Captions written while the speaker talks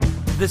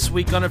This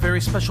week on a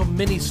very special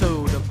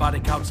mini-sode of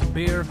Body Counts and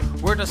Beer,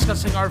 we're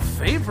discussing our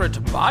favorite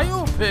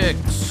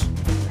biopics.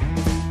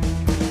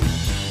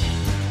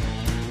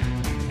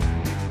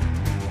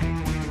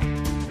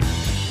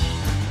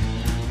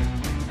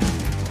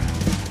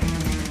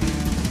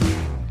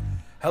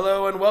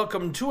 Hello and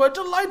welcome to a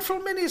delightful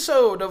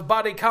mini-sode of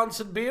Body Counts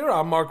and Beer.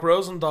 I'm Mark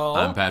Rosendahl.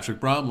 I'm Patrick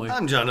Bromley.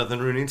 I'm Jonathan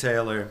Rooney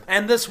Taylor.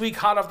 And this week,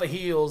 hot off the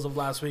heels of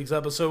last week's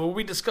episode, where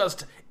we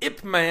discussed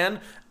Ip Man,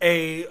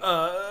 a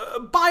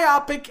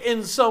biopic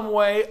in some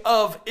way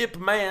of Ip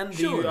Man,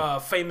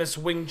 the famous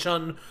Wing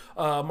Chun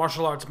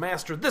martial arts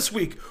master. This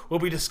week, we'll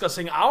be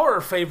discussing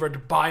our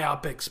favorite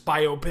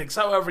biopics,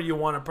 however you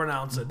want to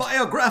pronounce it.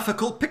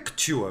 Biographical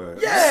pictures.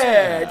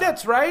 Yeah,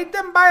 that's right.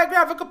 Them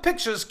biographical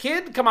pictures,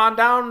 kid. Come on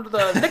down to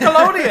the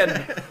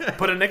Nickelodeon.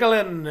 Put a nickel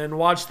in and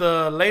watch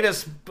the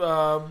latest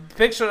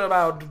picture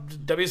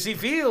about W.C.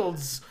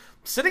 Fields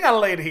sitting on a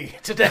lady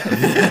to death.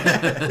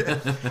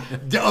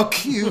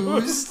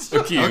 Accused.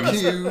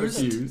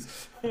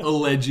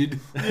 Alleged.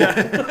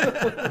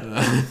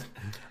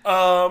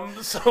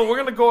 So we're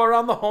going to go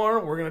around the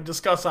horn. We're going to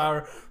discuss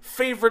our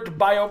favorite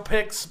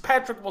biopics.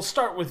 Patrick, we'll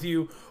start with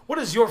you. What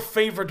is your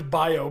favorite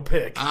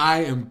biopic?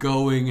 I am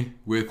going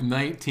with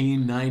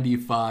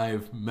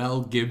 1995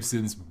 Mel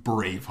Gibson's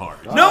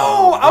Braveheart.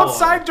 No!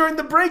 Outside during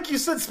the break, you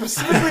said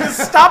specifically to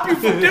stop you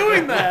from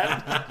doing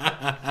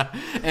that.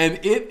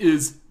 And it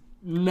is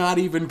not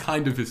even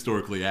kind of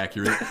historically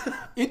accurate.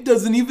 It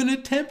doesn't even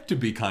attempt to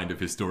be kind of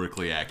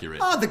historically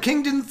accurate. The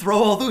king didn't throw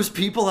all those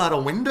people out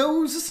of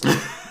windows?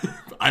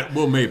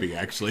 Well, maybe,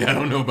 actually. I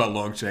don't know about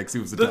Longchecks. He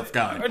was a tough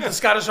guy. The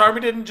Scottish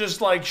Army didn't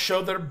just,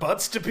 show their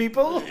butts to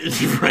people?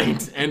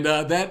 Right. And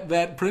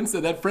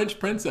that French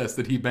princess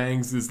that he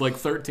bangs is,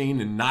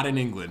 13 and not in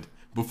England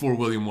before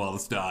William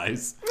Wallace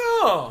dies.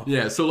 Oh.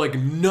 Yeah, so,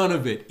 none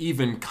of it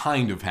even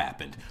kind of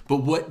happened. But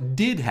what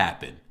did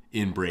happen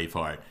in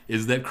Braveheart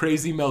is that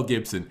crazy Mel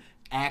Gibson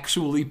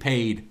actually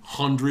paid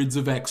hundreds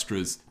of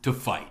extras to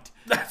fight.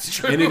 That's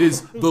true. And it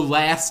is the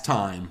last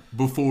time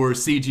before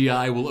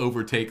CGI will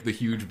overtake the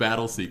huge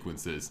battle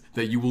sequences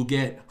that you will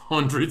get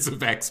hundreds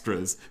of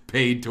extras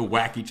paid to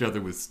whack each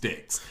other with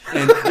sticks.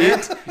 And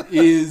it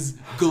is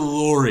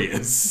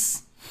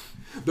glorious.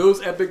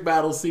 Those epic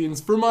battle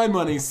scenes, for my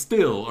money,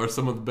 still are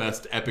some of the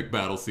best epic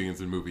battle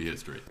scenes in movie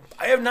history.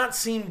 I have not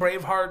seen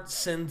Braveheart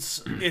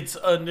since its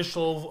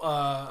initial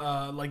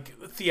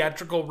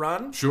theatrical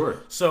run.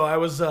 Sure. So I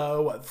was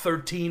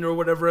 13 or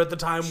whatever at the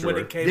time when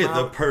it came out.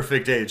 The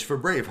perfect age for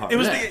Braveheart. It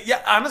was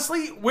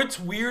honestly, what's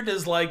weird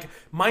is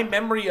my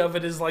memory of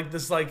it is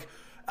it's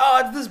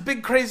this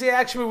big crazy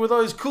action movie with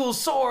all these cool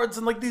swords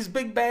and these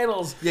big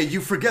battles. Yeah,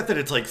 you forget that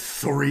it's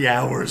 3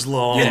 hours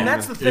long. Yeah, and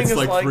that's the thing it's is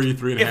three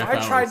and a half if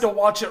I tried hours. to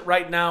watch it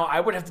right now,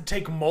 I would have to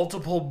take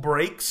multiple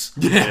breaks.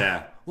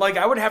 Yeah.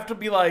 I would have to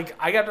be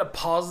I got to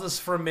pause this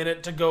for a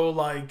minute to go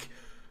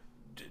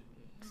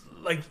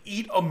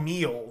eat a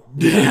meal.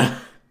 Yeah.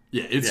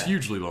 Yeah, it's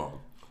hugely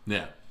long.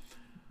 Yeah.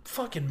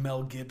 Fucking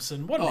Mel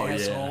Gibson, what an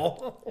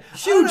asshole! Yeah.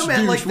 Huge know,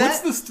 man, douche.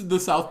 What's the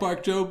South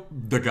Park joke?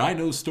 The guy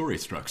knows story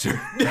structure.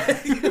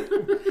 I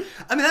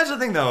mean, that's the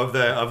thing, though,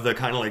 of the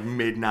kind of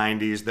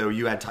mid-90s, though.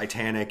 You had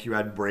Titanic, you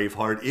had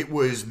Braveheart. It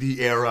was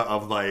the era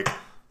of, the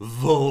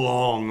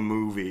long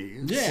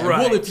movies. Yeah,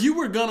 right. Well, if you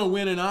were going to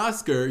win an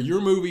Oscar,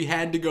 your movie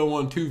had to go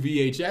on 2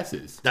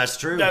 VHSs. That's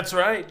true. That's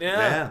right,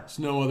 yeah. There's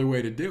no other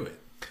way to do it.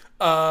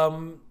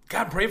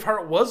 God,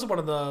 Braveheart was one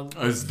of the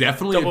It's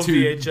definitely double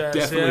VHS,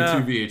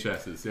 definitely 2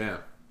 VHSs, yeah.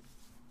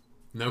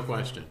 No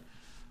question.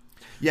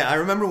 Yeah, I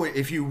remember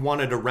if you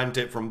wanted to rent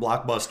it from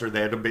Blockbuster, they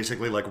had to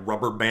basically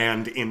rubber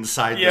band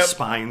inside the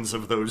spines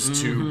of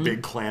those two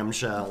big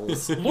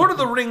clamshells. Lord of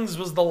the Rings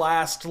was the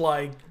last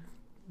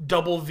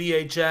double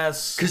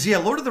VHS. Because,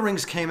 Lord of the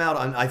Rings came out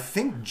on, I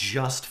think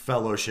just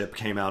Fellowship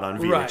came out on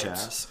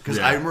VHS. Because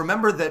I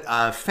remember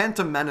that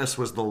Phantom Menace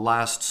was the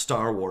last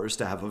Star Wars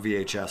to have a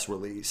VHS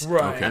release.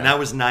 Right. And that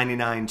was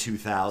 99,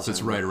 2000. So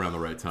it's right around the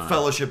right time.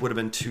 Fellowship would have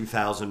been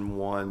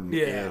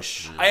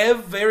 2001-ish. I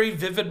have very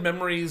vivid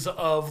memories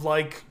of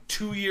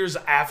 2 years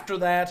after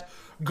that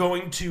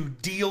going to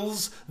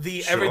Deals,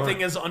 the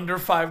everything is under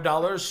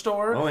 $5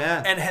 store. Oh,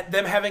 yeah. And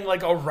them having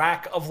a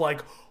rack of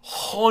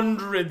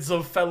hundreds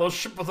of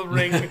Fellowship of the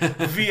Ring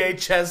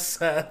VHS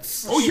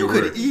sets. Oh, you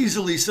could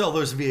easily sell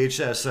those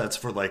VHS sets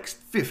for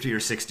 50 or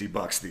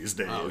 $60 these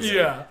days. Oh,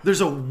 yeah.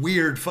 There's a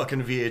weird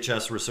fucking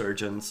VHS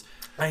resurgence.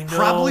 I know.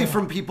 Probably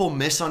from people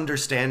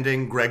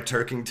misunderstanding Greg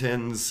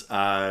Turkington's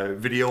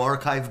video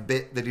archive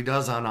bit that he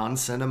does on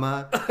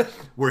Cinema,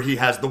 where he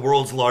has the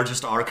world's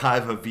largest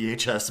archive of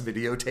VHS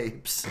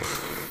videotapes.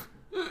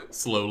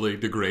 Slowly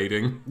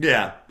degrading.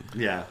 Yeah.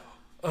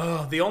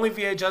 The only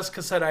VHS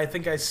cassette I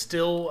think I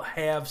still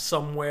have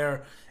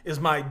somewhere is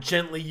my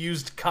gently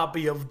used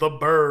copy of The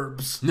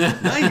Burbs.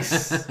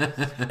 Nice.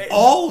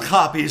 All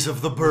copies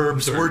of The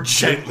Burbs were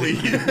gently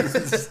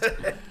used.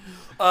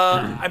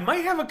 I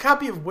might have a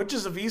copy of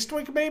Witches of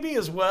Eastwick maybe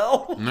as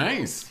well.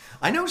 Nice.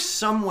 I know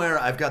somewhere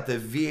I've got the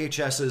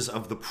VHSs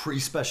of the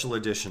pre-special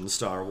edition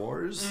Star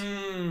Wars.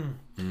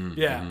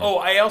 Yeah. Oh,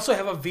 I also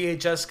have a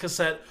VHS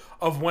cassette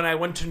of when I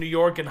went to New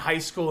York in high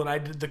school and I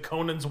did the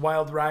Conan's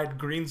Wild Ride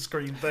green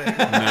screen thing.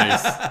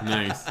 Nice.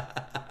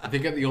 I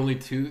think the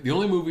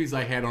only movies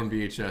I had on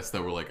VHS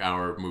that were like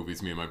our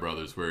movies, me and my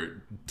brothers,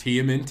 were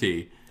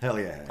TMNT. Hell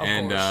yeah.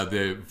 And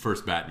the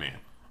first Batman.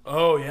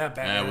 Oh, yeah,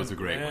 Batman. That was a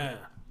great one.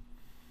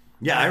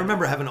 Yeah, I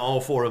remember having all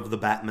 4 of the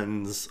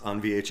Batmans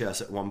on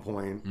VHS at one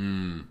point.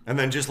 And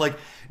then just like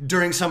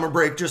during summer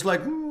break, just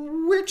like,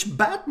 which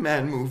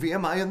Batman movie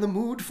am I in the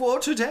mood for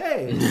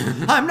today?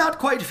 I'm not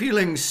quite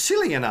feeling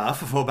silly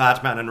enough for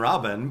Batman and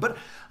Robin, but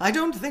I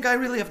don't think I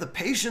really have the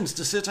patience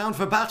to sit down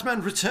for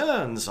Batman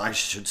Returns. I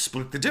should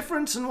split the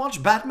difference and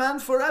watch Batman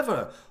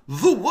Forever,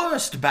 the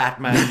worst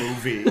Batman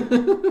movie.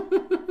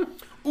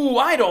 Ooh,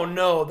 I don't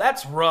know.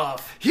 That's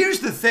rough.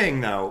 Here's the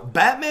thing, though.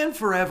 Batman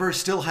Forever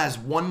still has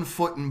 1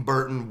 foot in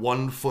Burton,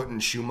 1 foot in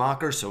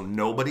Schumacher, so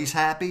nobody's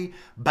happy.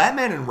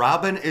 Batman and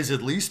Robin is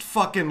at least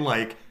fucking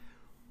like,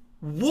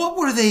 what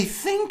were they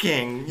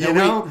thinking? You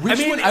know? Which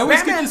one? I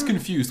always get this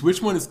confused.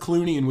 Which one is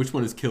Clooney and which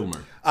one is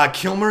Kilmer?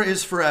 Kilmer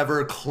is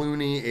Forever.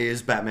 Clooney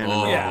is Batman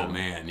and Robin. Oh,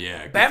 man,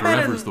 yeah. Batman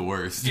Forever's the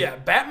worst. Yeah,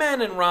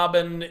 Batman and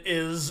Robin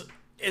is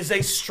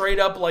a straight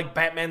up like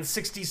Batman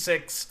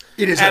 66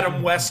 It is Adam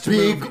a West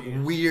big, movie.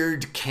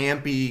 weird,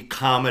 campy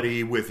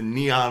comedy with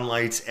neon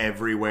lights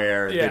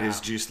everywhere that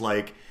is just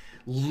like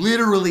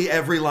literally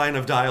every line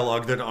of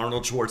dialogue that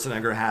Arnold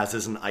Schwarzenegger has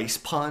is an ice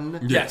pun.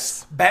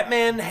 Yes.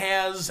 Batman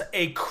has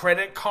a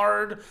credit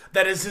card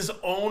that is his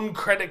own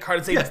credit card.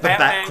 It's a Yes, the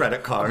Bat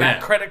credit card.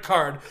 Bat credit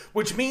card,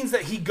 which means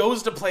that he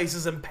goes to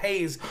places and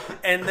pays,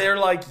 and they're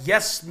like,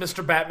 yes,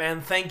 Mr. Batman,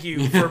 thank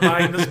you for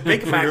buying this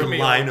Big Mac Your meal.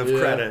 line of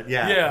credit,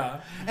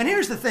 Yeah. And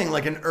here's the thing,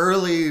 like an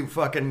early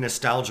fucking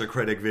nostalgia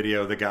critic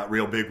video that got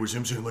real big was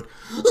him saying like,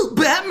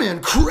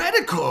 Batman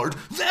credit card,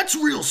 that's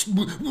real.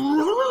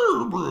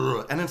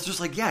 And it's just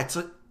like, yeah,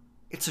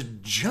 it's a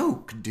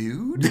joke,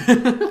 dude.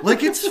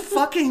 Like, it's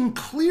fucking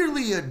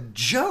clearly a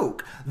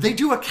joke. They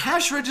do a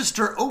cash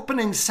register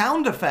opening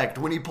sound effect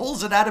when he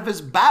pulls it out of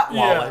his bat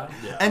wallet.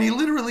 Yeah. And he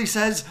literally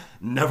says,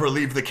 never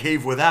leave the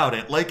cave without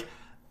it. Like,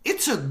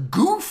 it's a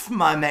goof,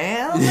 my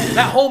man.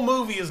 That whole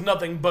movie is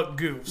nothing but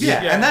goofs.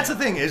 Yeah, and that's the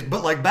thing is,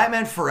 but like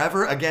Batman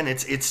Forever, again,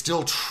 it's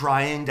still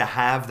trying to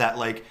have that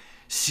like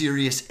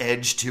serious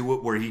edge to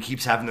it, where he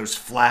keeps having those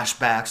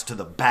flashbacks to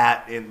the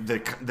bat in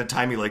the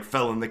time he like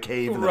fell in the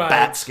cave and the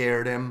bat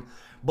scared him.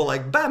 But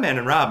like Batman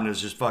and Robin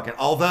is just fucking.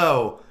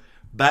 Although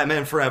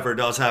Batman Forever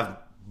does have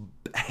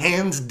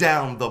hands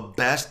down the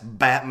best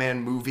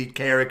Batman movie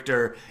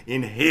character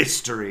in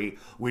history,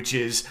 which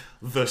is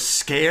the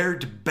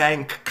scared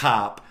bank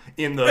cop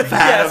in the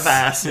vat of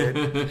acid.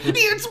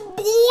 It's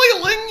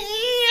boiling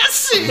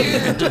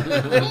acid!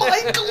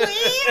 My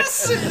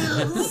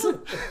glasses!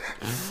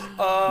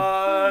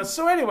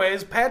 So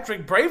anyways,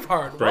 Patrick,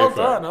 Braveheart. Well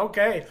done.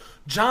 Okay.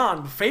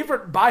 John,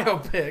 favorite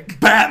biopic?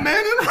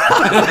 Batman and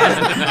Robin!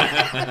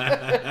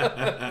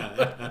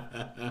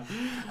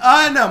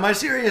 No, my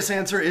serious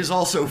answer is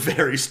also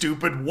very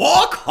stupid.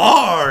 Walk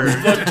Hard!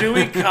 The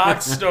Dewey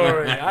Cox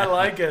story. I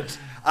like it.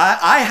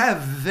 I have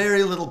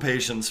very little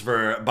patience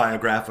for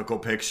biographical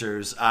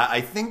pictures.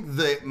 I think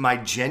that my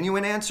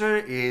genuine answer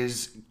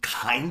is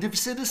kind of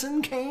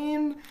Citizen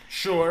Kane.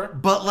 Sure.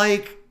 But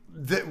like,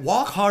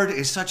 Walk Hard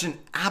is such an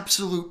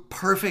absolute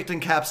perfect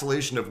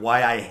encapsulation of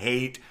why I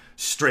hate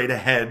straight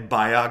ahead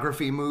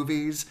biography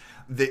movies.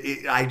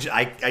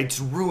 It's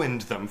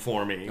ruined them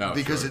for me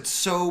because it's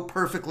so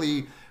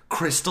perfectly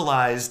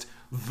crystallized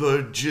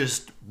the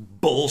just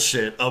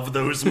bullshit of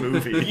those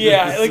movies.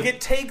 Yeah, like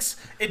it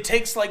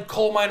takes like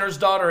Coal Miner's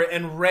Daughter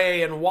and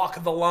Ray and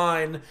Walk the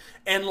Line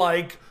and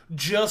like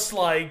just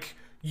like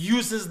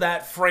uses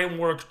that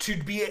framework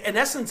to be in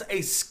essence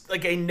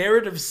a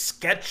narrative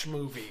sketch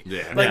movie.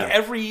 Yeah. Like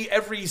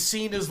every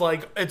scene is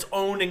like its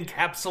own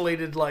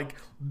encapsulated like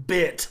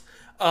bit.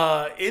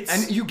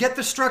 And you get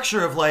the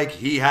structure of like,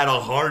 he had a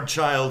hard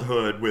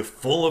childhood with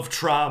full of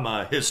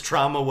trauma. His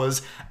trauma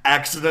was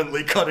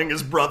accidentally cutting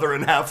his brother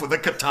in half with a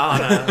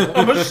katana.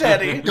 A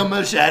machete. A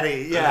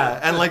machete, yeah.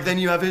 And like then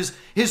you have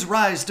his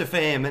rise to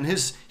fame and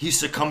he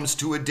succumbs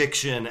to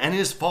addiction and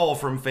his fall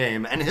from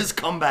fame and his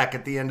comeback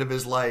at the end of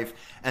his life.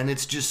 And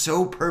it's just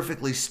so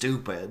perfectly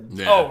stupid.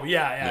 Yeah. Oh,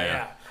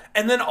 yeah.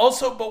 And then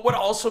also, but what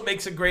also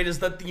makes it great is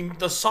that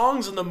the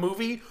songs in the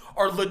movie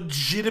are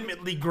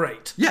legitimately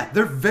great. Yeah,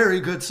 they're very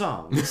good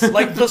songs.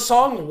 Like the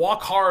song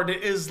Walk Hard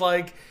is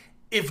like,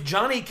 if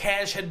Johnny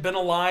Cash had been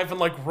alive and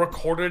like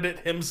recorded it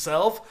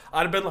himself,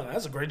 I'd have been like,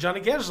 that's a great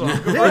Johnny Cash song.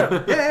 Good for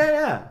him.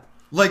 Yeah.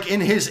 Like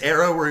in his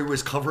era where he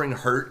was covering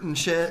Hurt and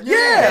shit.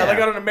 Yeah, like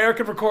on an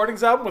American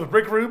Recordings album with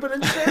Rick Rubin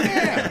and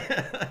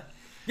shit.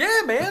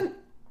 Yeah, man.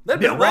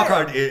 Yeah, Walk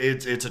Hard,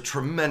 it's a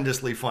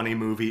tremendously funny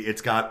movie.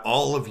 It's got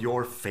all of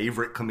your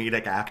favorite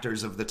comedic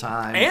actors of the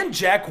time. And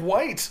Jack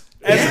White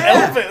as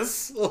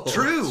Elvis.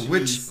 True,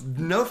 which,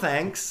 no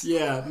thanks.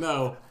 Yeah,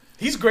 no.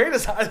 He's great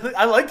as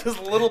I like his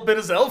little bit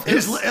as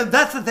Elvis.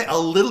 That's the thing. A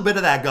little bit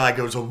of that guy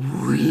goes a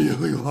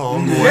really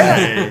long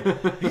way.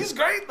 He's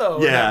great though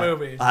in that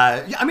movie.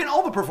 I mean,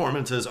 all the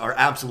performances are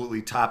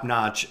absolutely top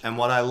notch, and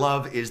what I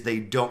love is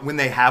when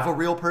they have a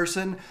real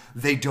person,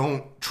 they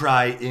don't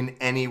try in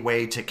any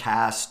way to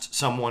cast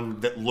someone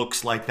that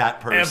looks like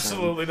that person.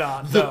 Absolutely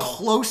not. The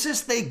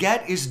closest they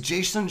get is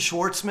Jason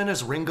Schwartzman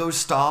as Ringo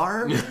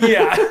Starr.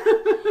 Yeah.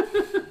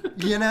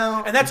 You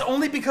know? And that's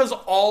only because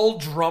all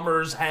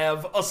drummers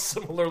have a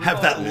similar look.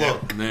 Have that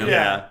look.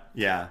 Yeah.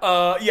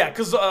 Yeah.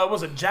 Because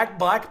was it Jack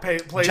Black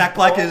plays Jack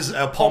Black is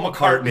Paul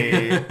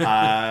McCartney.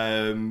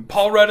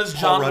 Paul Rudd is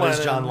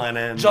John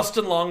Lennon.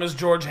 Justin Long is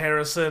George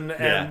Harrison.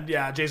 And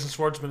Jason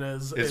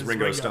Schwartzman is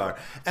Ringo Starr.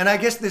 And I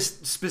guess this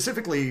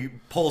specifically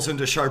pulls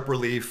into sharp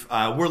relief.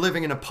 We're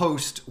living in a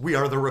We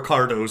Are the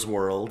Ricardos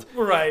world.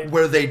 Right.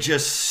 Where they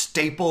just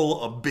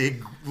staple a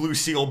big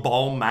Lucille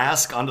Ball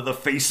mask onto the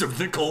face of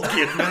Nicole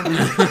Kidman.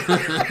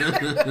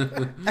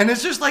 And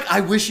it's just like,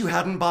 I wish you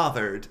hadn't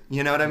bothered.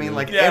 You know what I mean?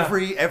 Like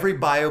every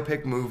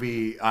biopic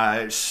movie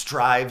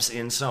strives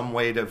in some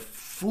way to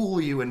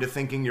fool you into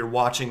thinking you're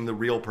watching the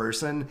real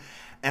person,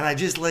 and I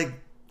just like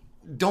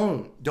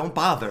don't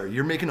bother.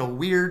 You're making a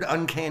weird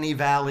uncanny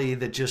valley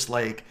that just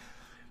like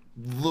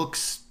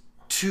looks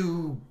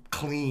too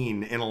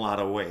clean in a lot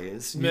of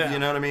ways. You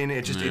know what I mean?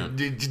 It just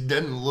it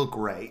doesn't look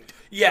right.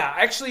 Yeah,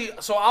 actually,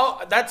 so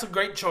that's a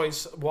great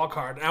choice, Walk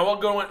Hard. And I won't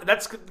go in,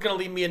 that's going to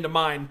lead me into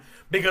mine,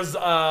 because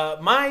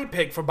my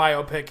pick for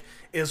biopic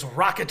is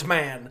Rocket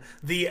Man,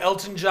 the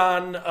Elton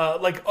John,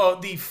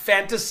 the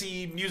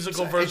fantasy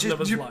musical version of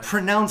his life. You're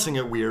pronouncing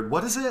it weird.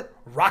 What is it?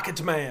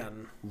 Rocket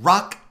Man.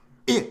 Rock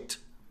It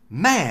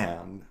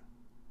Man.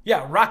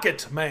 Yeah,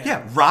 Rocket Man.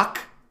 Yeah,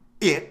 Rock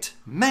It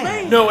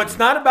Man. No, it's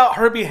not about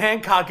Herbie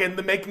Hancock and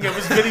the making of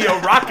his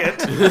video Rocket.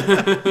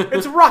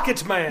 It's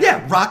Rocket Man.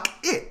 Yeah, Rock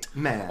It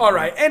Man. All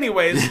right.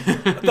 Anyways,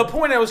 the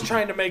point I was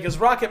trying to make is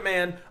Rocket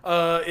Man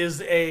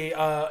is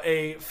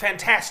a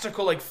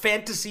fantastical, like,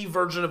 fantasy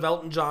version of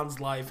Elton John's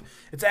life.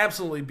 It's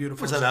absolutely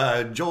beautiful. Was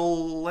that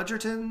Joel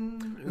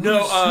Edgerton?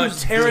 No,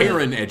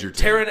 Taron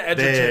Egerton. Taron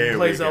Egerton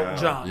plays Elton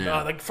John.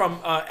 Yeah. From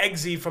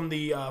Eggsy from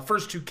the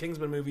first two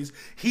Kingsman movies.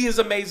 He is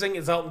amazing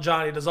as Elton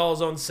John. He does all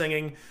his own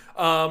singing.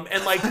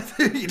 And like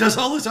he does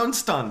all his own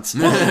stunts.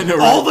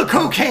 All the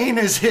cocaine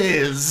is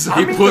his.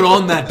 He put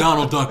on that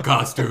Donald Duck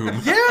costume.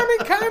 Yeah, I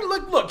mean, kind of.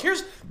 Look.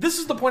 This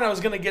is the point I was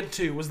going to get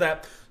to. Was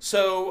that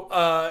so?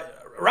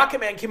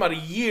 Rocket Man came out a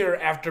year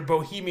after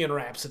Bohemian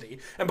Rhapsody,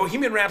 and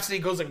Bohemian Rhapsody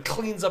goes and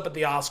cleans up at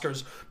the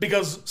Oscars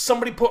because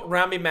somebody put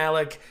Rami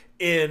Malek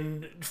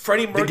in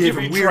Freddie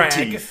Mercury drag.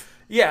 Teeth.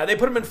 Yeah, they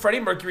put him in Freddie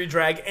Mercury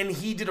drag, and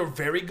he did a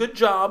very good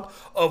job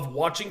of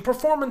watching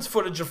performance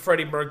footage of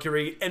Freddie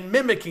Mercury and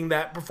mimicking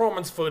that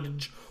performance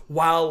footage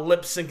while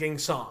lip-syncing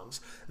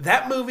songs.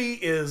 That movie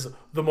is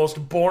the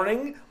most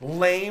boring,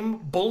 lame,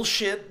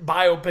 bullshit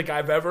biopic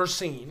I've ever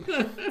seen.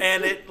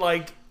 And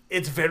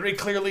it's very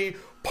clearly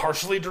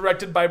partially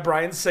directed by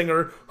Bryan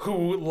Singer,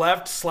 who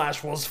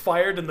left/was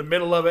fired in the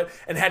middle of it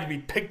and had to be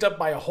picked up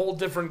by a whole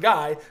different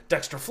guy,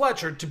 Dexter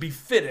Fletcher, to be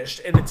finished,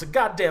 and it's a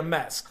goddamn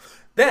mess.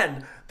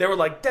 Then they were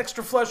like,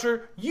 Dexter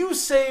Fletcher, you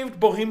saved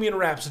Bohemian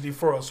Rhapsody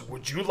for us.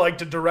 Would you like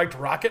to direct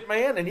Rocket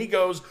Man? And he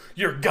goes,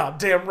 you're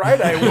goddamn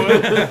right I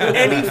would.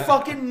 And he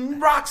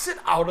fucking rocks it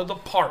out of the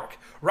park.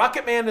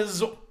 Rocket Man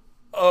is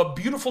a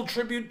beautiful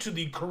tribute to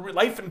the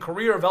life and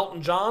career of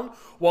Elton John,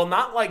 while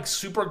not like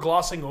super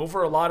glossing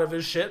over a lot of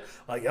his shit.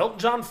 Like, Elton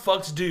John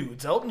fucks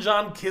dudes. Elton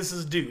John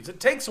kisses dudes. It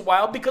takes a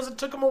while because it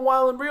took him a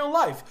while in real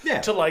life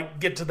to like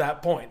get to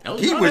that point.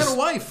 Elton John had a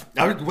wife.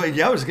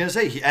 I was gonna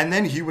say, and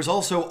then he was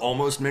also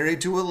almost married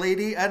to a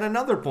lady at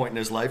another point in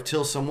his life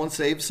till someone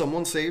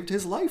saved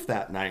his life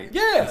that night.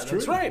 Yeah,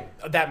 that's right.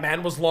 That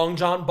man was Long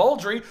John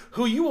Baldry,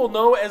 who you will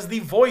know as the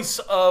voice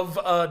of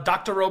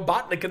Dr.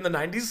 Robotnik in the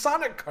 90s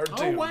Sonic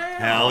cartoon. Oh, wow.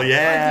 Hell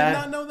yeah. I did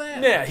not know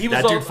that. Yeah, he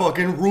was that dude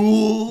fucking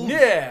ruled.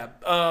 Yeah,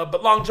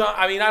 but Long John,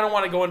 I mean, I don't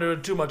want to go into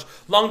it too much.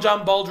 Long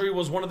John Baldry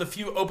was one of the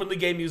few openly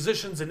gay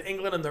musicians in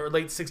England in the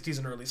late 60s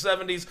and early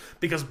 70s,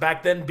 because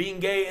back then being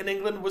gay in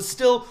England was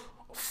still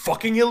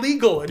fucking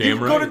illegal, and you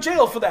could go to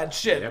jail for that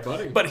shit. Yeah,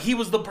 buddy. But he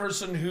was the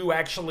person who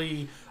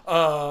actually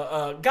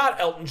got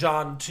Elton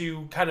John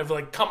to kind of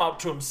like come out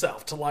to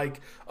himself, to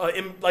like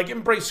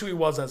embrace who he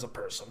was as a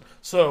person.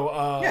 So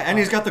and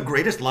he's got the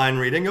greatest line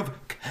reading of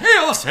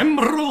Chaos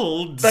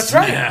Emeralds. That's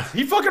right. Yeah.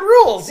 He fucking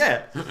rules.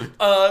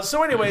 Yeah.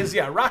 So anyways,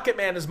 Rocket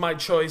Man is my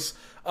choice.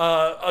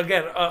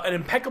 Again, an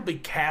impeccably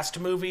cast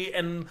movie,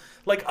 and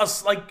like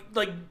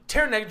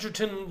Taron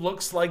Egerton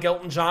looks like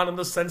Elton John in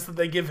the sense that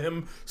they give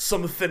him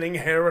some thinning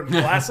hair and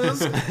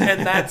glasses,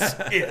 and that's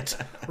it,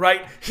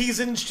 right? He's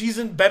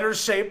in better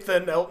shape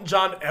than Elton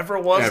John ever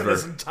was in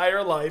his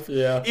entire life.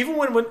 Yeah. Even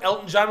when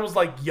Elton John was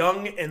like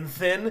young and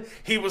thin,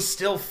 he was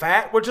still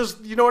fat, which is,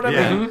 you know what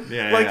I mean?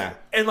 Yeah.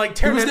 And like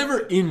Taron, he was never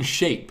in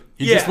shape.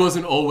 He just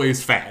wasn't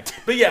always fat.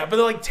 But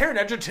like Taron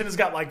Egerton has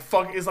got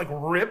is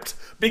ripped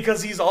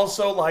because he's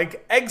also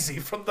like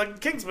Eggsy from the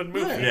Kingsman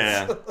movies.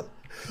 Yeah.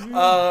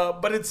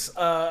 But it's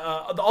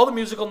all the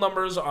musical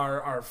numbers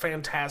are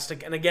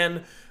fantastic, and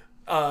again,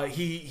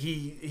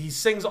 he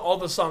sings all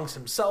the songs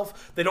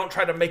himself. They don't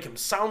try to make him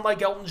sound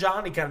like Elton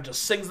John. He kind of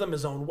just sings them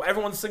his own way.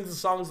 Everyone sings the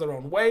songs their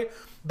own way.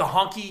 The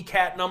honky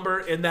cat number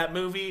in that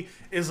movie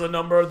is a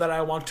number that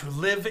I want to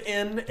live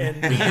in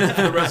and be in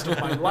for the rest of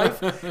my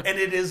life. And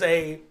it is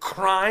a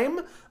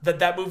crime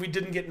that movie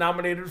didn't get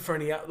nominated for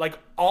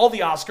all the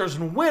Oscars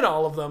and win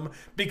all of them,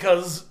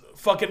 because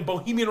fucking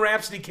Bohemian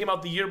Rhapsody came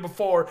out the year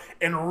before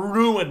and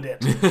ruined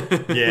it.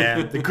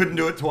 Yeah, they couldn't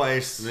do it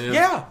twice.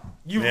 Yeah.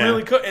 You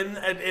really could, and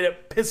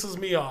it pisses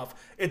me off.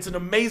 It's an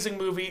amazing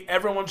movie.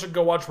 Everyone should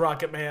go watch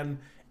Rocket Man.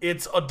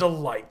 It's a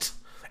delight.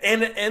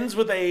 And it ends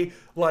with a,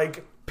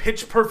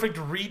 pitch perfect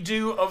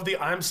redo of the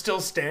I'm Still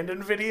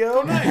Standing video.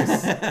 Oh,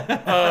 nice.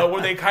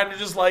 Where they kind of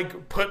just,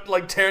 put,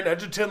 Taron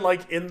Egerton,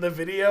 in the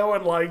video,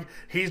 and,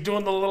 he's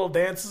doing the little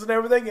dances and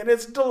everything, and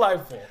it's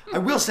delightful. I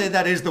will say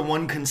that is the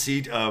one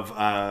conceit of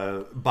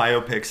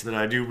biopics that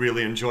I do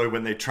really enjoy,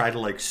 when they try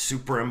to,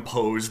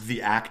 superimpose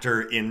the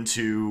actor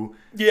into...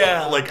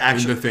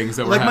 actually, the things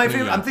that were happening. My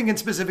favorite, I'm thinking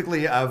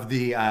specifically of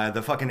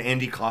the fucking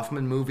Andy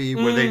Kaufman movie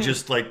where they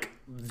just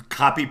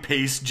copy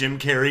paste Jim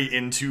Carrey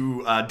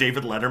into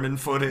David Letterman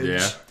footage.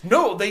 Yeah.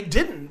 No, they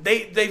didn't.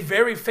 They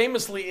very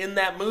famously in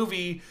that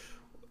movie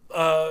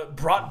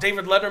brought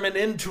David Letterman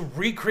in to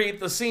recreate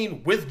the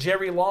scene with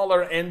Jerry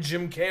Lawler and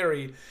Jim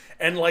Carrey.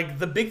 And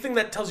the big thing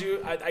that tells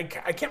you, I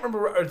can't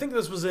remember. I think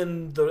this was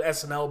in the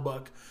SNL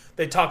book.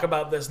 They talk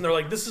about this, and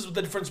they're this is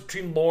the difference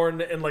between Lorne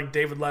and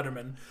David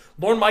Letterman.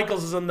 Lorne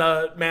Michaels is in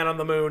the Man on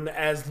the Moon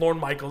as Lorne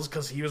Michaels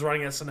because he was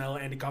running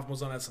SNL. Andy Kaufman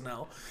was on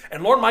SNL,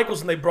 and Lorne Michaels,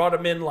 when they brought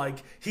him in,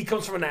 he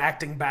comes from an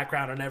acting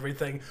background and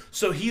everything,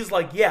 so he's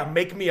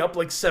make me up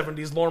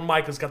 70s Lorne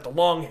Michaels. Got the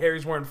long hair,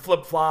 he's wearing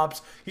flip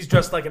flops, he's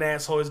dressed like an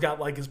asshole, he's got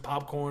his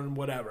popcorn,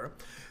 whatever.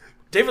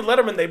 David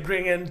Letterman they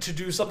bring in to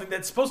do something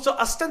that's supposed to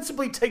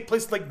ostensibly take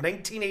place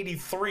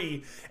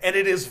 1983, and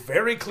it is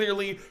very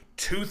clearly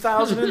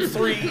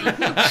 2003,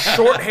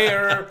 short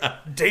hair,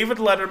 David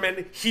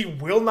Letterman. He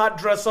will not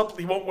dress up.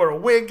 He won't wear a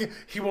wig.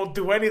 He won't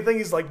do anything.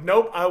 He's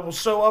nope, I will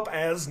show up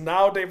as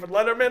now David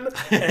Letterman,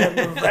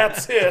 and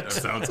that's it.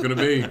 That's how it's going to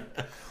be.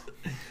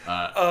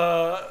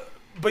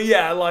 But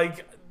yeah,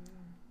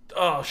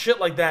 shit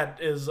like that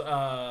is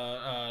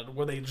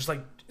where they just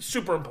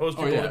superimpose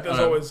people. There's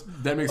always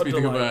that makes me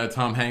think of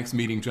Tom Hanks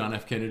meeting John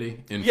F.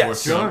 Kennedy in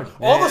Forrest Gump.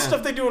 All the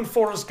stuff they do in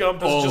Forrest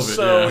Gump is just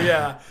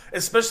so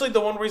especially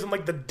the one where he's on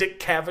the Dick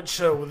Cavett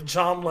show with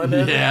John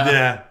Lennon.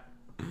 Yeah.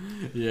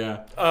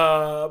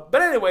 But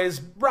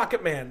anyways,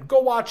 Rocket Man, go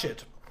watch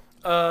it.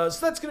 So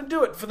that's gonna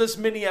do it for this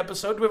mini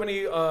episode. Do we have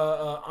any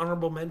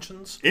honorable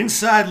mentions?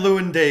 Inside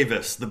Llewyn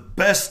Davis, the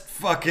best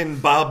fucking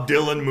Bob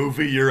Dylan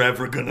movie you're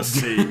ever gonna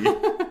see.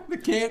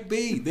 It can't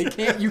be.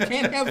 You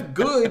can't have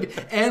good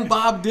and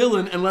Bob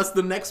Dylan unless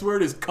the next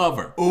word is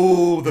cover.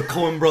 Oh, the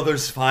Coen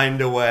Brothers find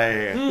a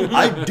way.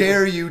 I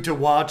dare you to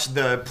watch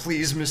the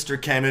Please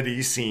Mr.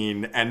 Kennedy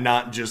scene and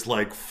not just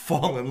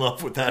fall in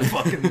love with that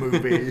fucking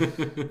movie.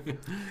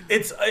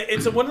 It's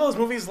one of those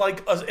movies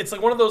it's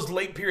one of those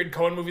late period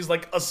Coen movies,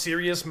 A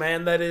Serious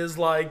Man, that is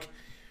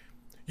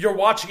you're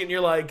watching it and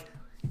you're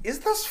is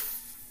this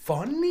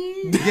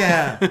funny?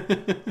 Yeah.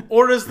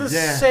 Or is this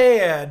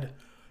sad?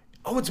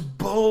 Oh, it's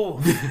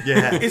both.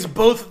 Yeah. It's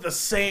both at the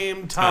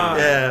same time.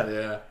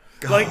 Yeah.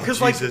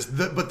 Jesus.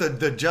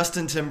 The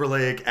Justin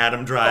Timberlake,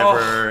 Adam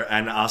Driver,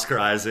 and Oscar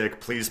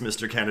Isaac Please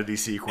Mr. Kennedy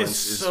sequence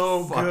is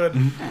so good.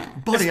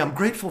 Buddy, I'm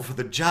grateful for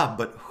the job,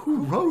 but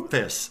who wrote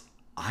this?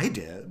 I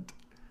did.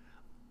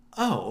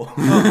 Oh.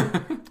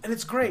 And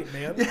it's great,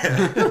 man.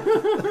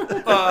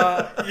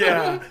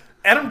 Yeah.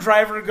 Adam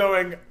Driver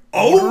going,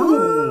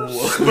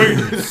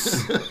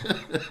 space,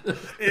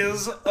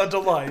 is a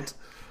delight.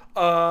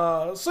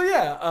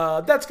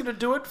 That's gonna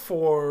do it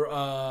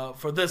for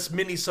this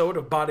mini-sode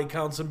of Body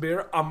Counts and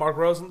Beer. I'm Mark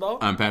Rosendahl.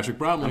 I'm Patrick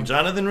Bromley. I'm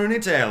Jonathan Rooney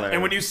Taylor.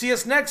 And when you see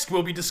us next,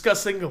 we'll be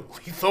discussing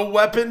Lethal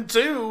Weapon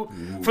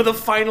 2 for the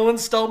final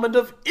installment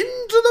of Into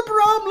the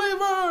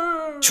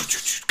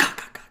Bromleyverse.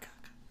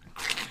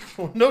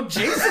 No,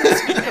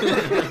 Jason's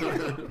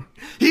here.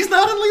 He's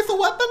not in Lethal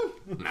Weapon?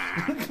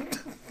 Nah.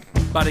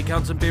 Body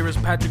Counts and Beer is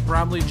Patrick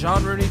Bromley,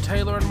 John Rooney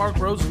Taylor, and Mark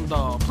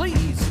Rosendahl.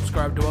 Please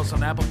subscribe to us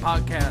on Apple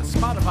Podcasts,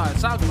 Spotify,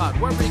 SoundCloud,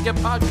 wherever you get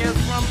podcasts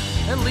from,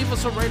 and leave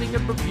us a rating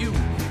and review.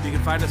 You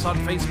can find us on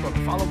Facebook,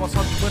 follow us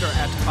on Twitter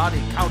at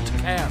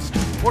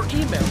BodyCountCast, or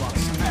email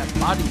us at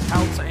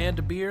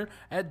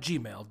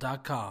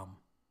bodycountsandbeer@gmail.com.